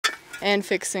and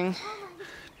fixing.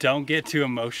 Don't get too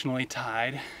emotionally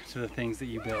tied to the things that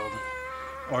you build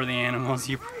or the animals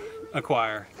you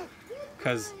acquire,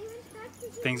 because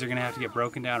things are gonna have to get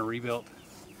broken down and rebuilt,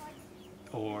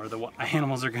 or the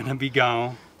animals are gonna be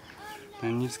gone,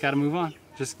 and you just gotta move on.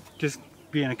 Just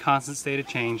be in a constant state of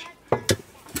change.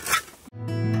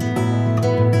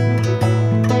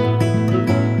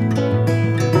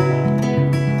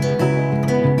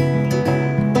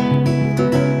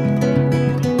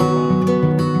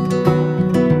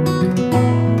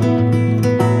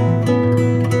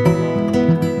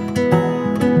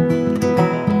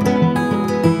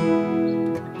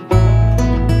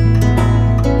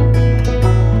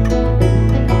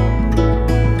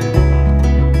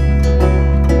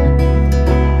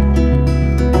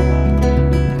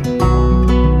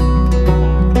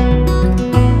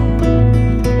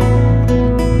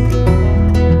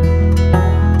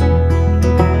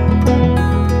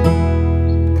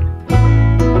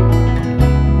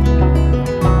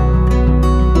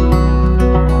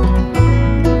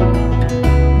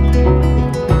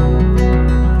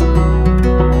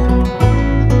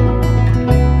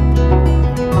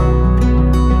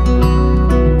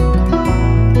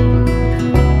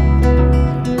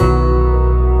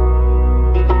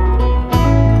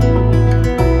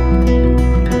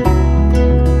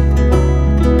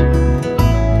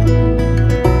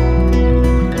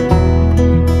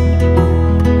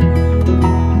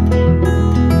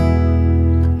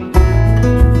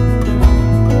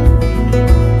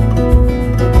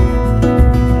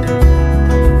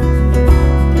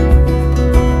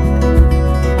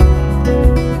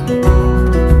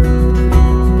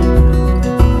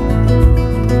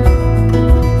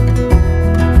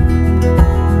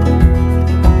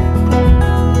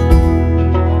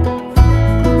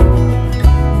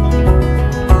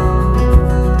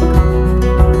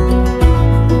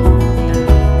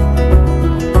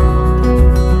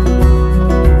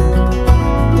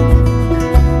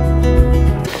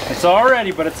 It's all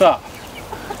ready, but it's off.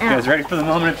 You guys ready for the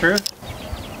moment of truth?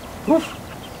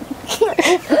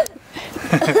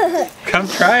 Come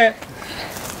try it.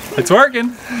 It's working.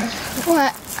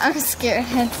 What? I'm scared.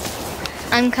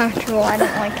 It's uncomfortable. I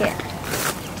don't like it.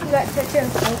 You got such a...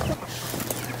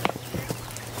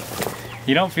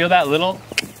 You don't feel that little?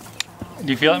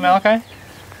 Do you feel it, Malachi?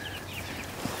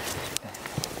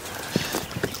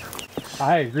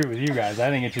 I agree with you guys. I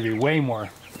think it should be way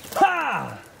more.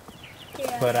 Ha!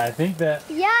 Yeah. But I think that...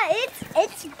 Yeah,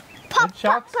 it's pop,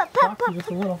 pop, pop, pop, pop. Just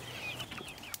a little.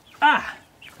 Ah!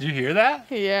 Did you hear that?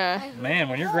 Yeah. Man,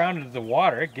 when you're grounded to the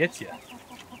water, it gets you.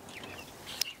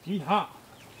 Yeehaw.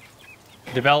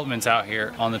 Developments out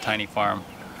here on the tiny farm.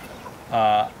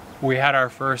 We had our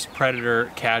first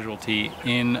predator casualty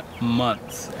in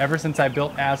months. Ever since I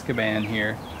built Azkaban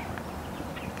here,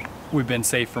 we've been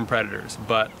safe from predators.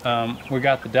 But we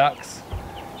got the ducks,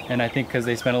 and I think because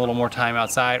they spend a little more time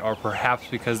outside, or perhaps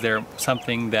because they're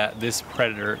something that this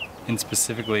predator is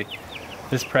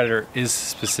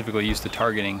specifically used to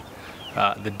targeting,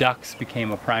 the ducks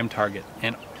became a prime target,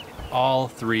 and all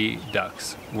 3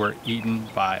 ducks were eaten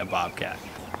by a bobcat.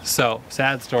 So,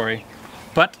 sad story.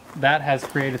 But that has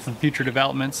created some future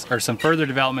developments, or some further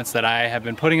developments that I have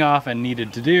been putting off and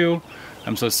needed to do.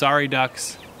 I'm so sorry,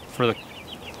 ducks,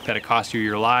 that it cost you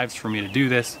your lives for me to do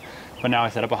this. But now I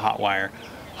set up a hot wire.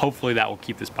 Hopefully that will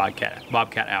keep this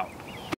bobcat out.